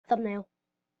thumbnail.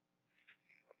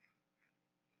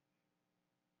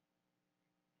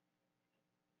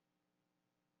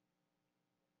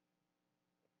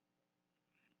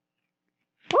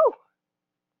 Woo!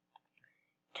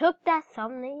 Took that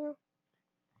thumbnail.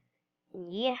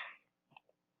 Yeah.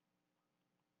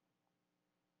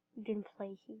 Didn't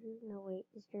play here. No, wait.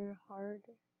 Is there hard?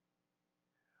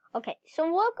 Okay,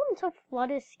 so welcome to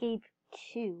Flood Escape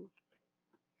 2.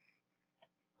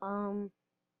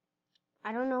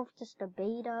 I don't know if it's just a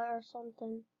beta or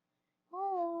something.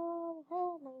 Hello.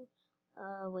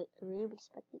 Wait, can we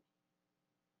expect it?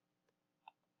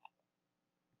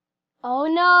 Oh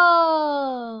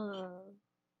no!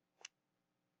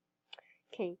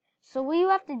 Okay, so what you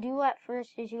have to do at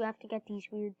first is you have to get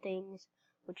these weird things,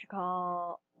 which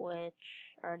are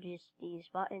just these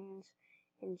buttons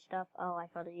and stuff. Oh, I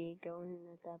thought you'd go in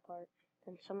at that part.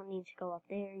 Then someone needs to go up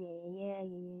there. Yeah.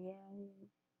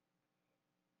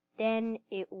 Then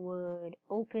it would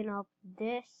open up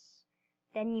this.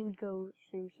 Then you would go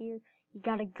through here. You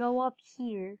gotta go up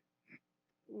here.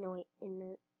 No, wait,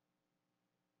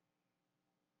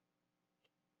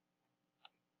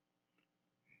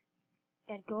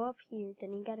 gotta go up here.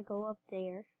 Then you gotta go up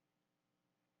there.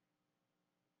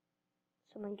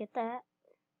 Someone get that.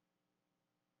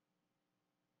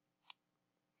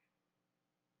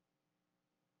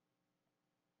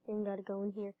 Then you gotta go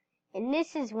in here. And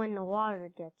this is when the water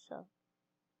gets up.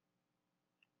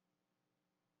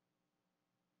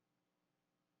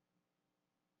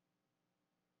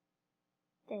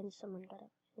 Then someone gotta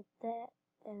hit that.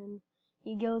 Then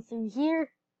you go through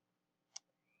here.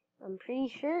 I'm pretty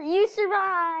sure you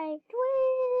survived!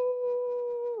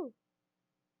 Woo!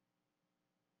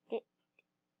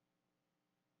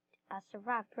 I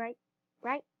survived, right?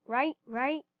 Right?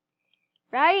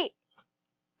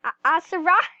 I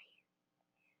survived!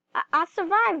 I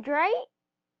survived, right?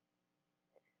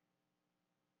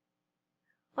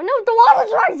 Oh no, the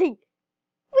water's rising!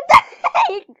 What the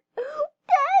heck? What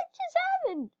the heck just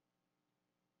happened?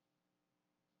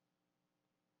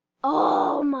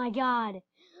 Oh my god.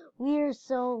 We're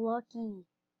so lucky.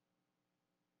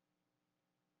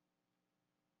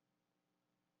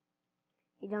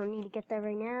 You don't need to get that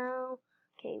right now.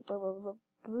 Okay, boom.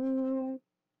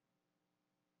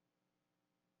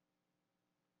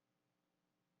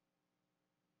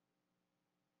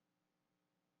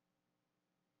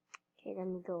 Okay,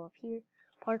 then we go up here.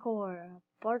 Parkour,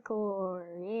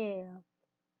 yeah.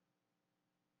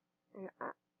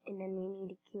 And then we need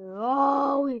to kill.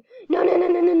 Oh, no.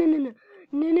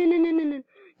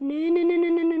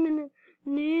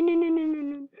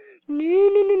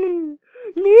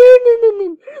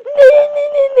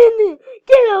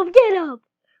 Get up.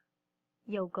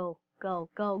 Yo, go.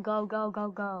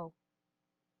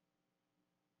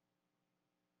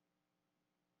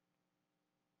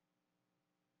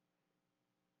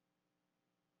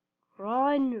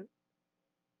 Run.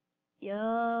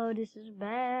 Yo, this is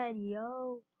bad,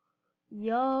 yo.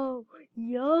 Oh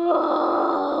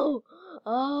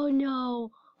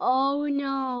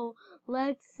no.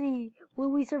 Let's see.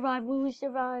 Will we survive? We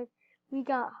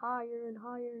got higher and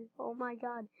higher. Oh my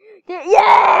god.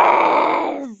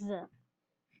 Yes!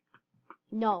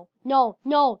 No.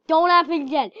 Don't happen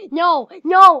again. No.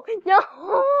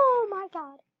 Oh my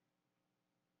god.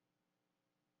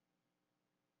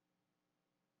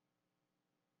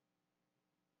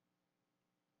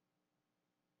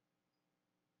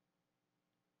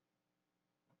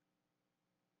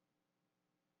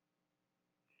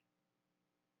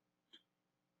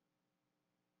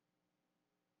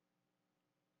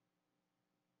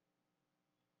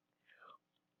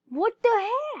 What the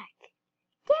heck?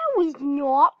 That was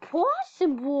not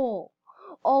possible.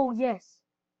 Oh, yes.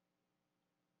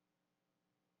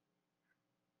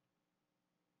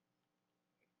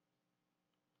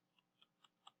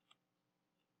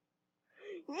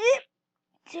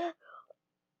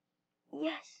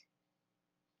 Yes.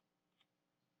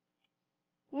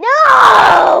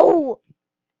 No!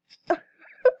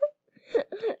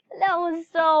 That was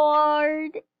so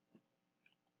hard.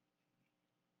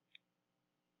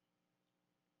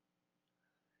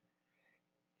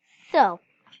 So,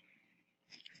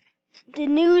 the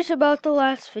news about the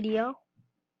last video.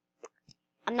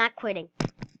 I'm not quitting.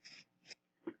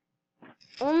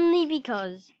 Only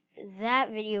because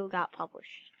that video got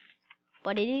published.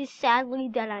 But it is sadly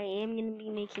that I am going to be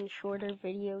making shorter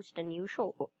videos than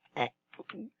usual.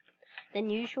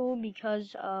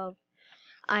 Because of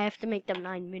I have to make them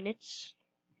 9 minutes.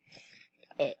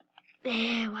 Why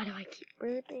do I keep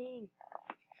burping?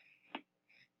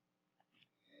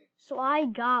 So I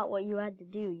got what you had to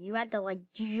do. You had to like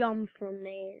jump from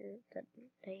there to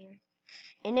there.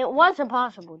 And it was a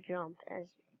possible jump as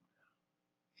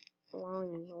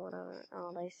long as whatever.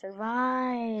 Oh, they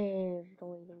survived.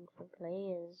 Waiting for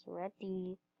players.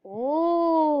 Ready.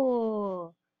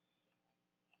 Oh,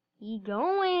 he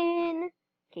going.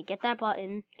 Okay, get that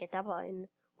button. Get that button.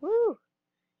 Woo.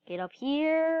 Get up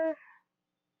here.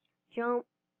 Jump.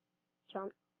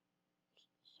 Jump.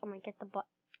 Someone get the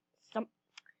button.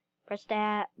 Press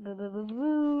that. Boom, boom, boom,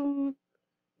 boom.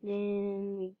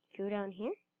 Then we go down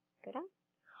here. Go down.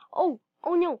 Oh!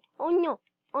 Oh no! Oh no!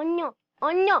 Oh no!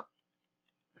 Oh no!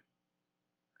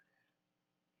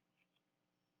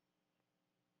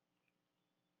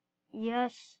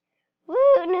 Yes. Woo!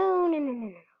 No! No! No! No!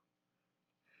 No!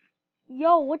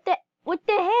 Yo! What the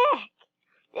heck?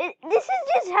 This is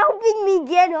just helping me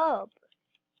get up.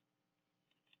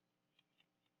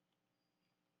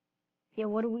 Yeah.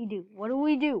 What do we do? What do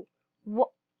we do?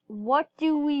 What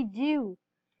do we do?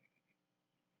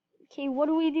 Okay. What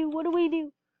do we do? What do we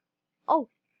do? Oh!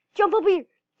 Jump up here!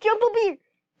 Jump up here!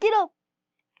 Get up!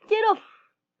 Get up!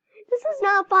 This is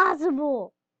not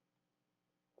possible.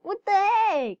 What the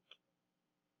heck?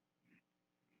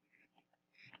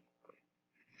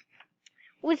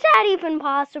 Was that even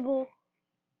possible?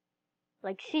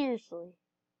 Like, seriously.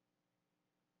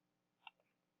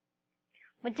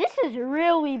 But this is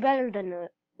really better than the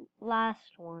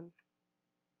last one.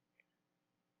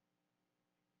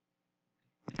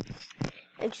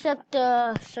 Except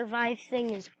the survive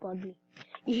thing is buggy.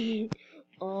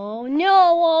 Oh no!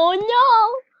 Oh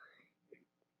no!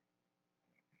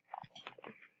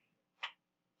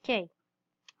 Okay.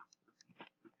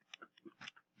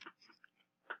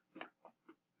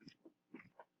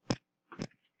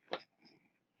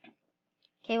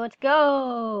 Okay, let's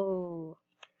go!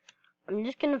 I'm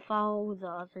just gonna follow the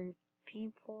other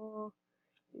people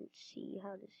and see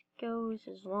how this goes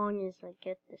as long as I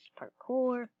get this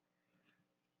parkour.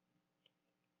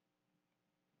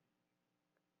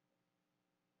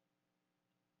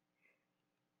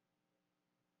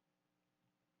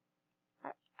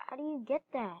 How do you get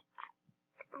that?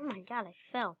 Oh my god, I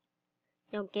fell.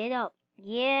 No, get up.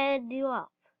 Get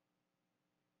up.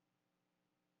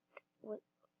 What?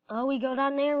 Oh, we go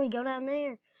down there. We go down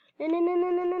there. No, no, no, no,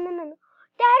 no, no, no, no.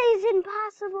 That is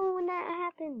impossible when that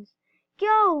happens.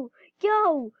 Go,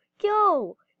 go,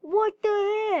 go. What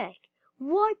the heck?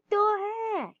 What the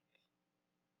heck?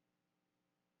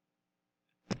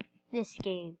 This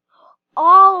game.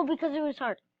 Oh, because it was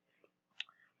hard.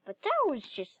 But that was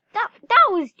just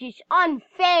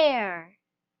unfair.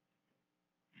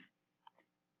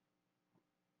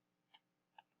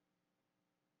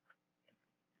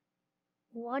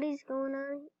 What is going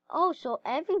on? Oh, so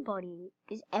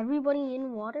is everybody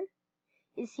in water?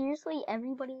 Is seriously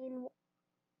everybody in water?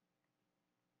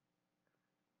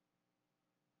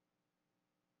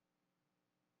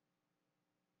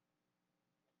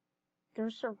 They're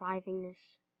surviving this.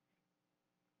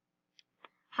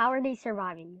 How are they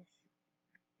surviving this?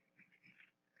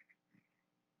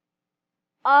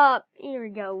 Here we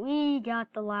go. We got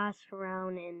the last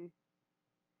round in.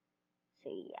 So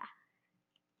yeah.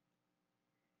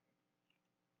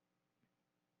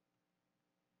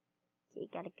 You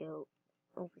gotta go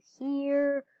over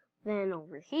here, then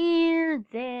over here,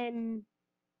 then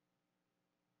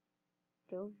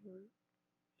over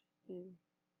here.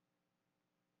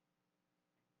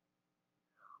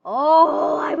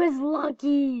 Oh, I was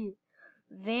lucky.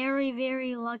 Very,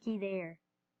 very lucky there.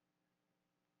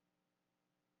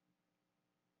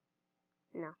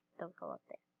 No, don't go up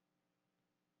there.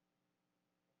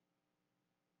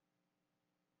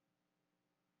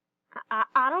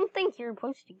 I don't think you're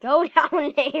supposed to go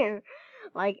down there.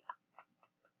 Like,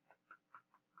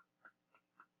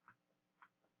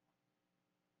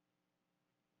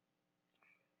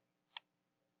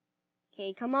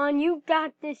 okay, come on, you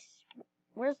got this.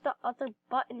 Where's the other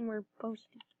button we're supposed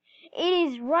to?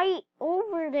 It is right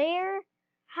over there.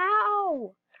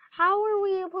 How? How are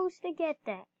we supposed to get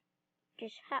that?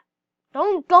 Just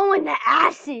don't go into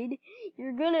acid.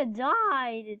 You're gonna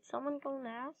die. Did someone go into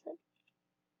acid?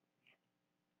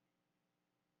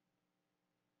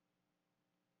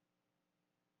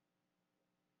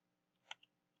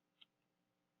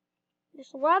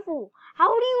 This level.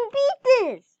 How do you beat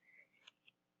this?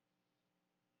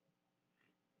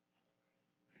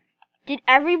 Did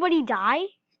everybody die?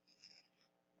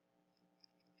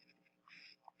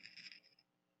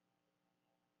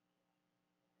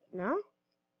 No?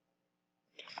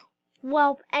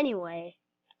 Well, anyway,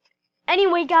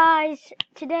 guys,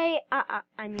 today,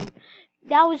 I mean,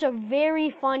 that was a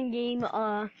very fun game.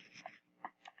 It's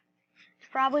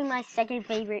probably my second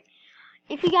favorite.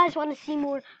 if you guys want to see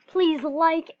more, please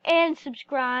like and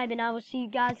subscribe, and I will see you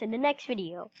guys in the next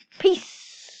video. Peace!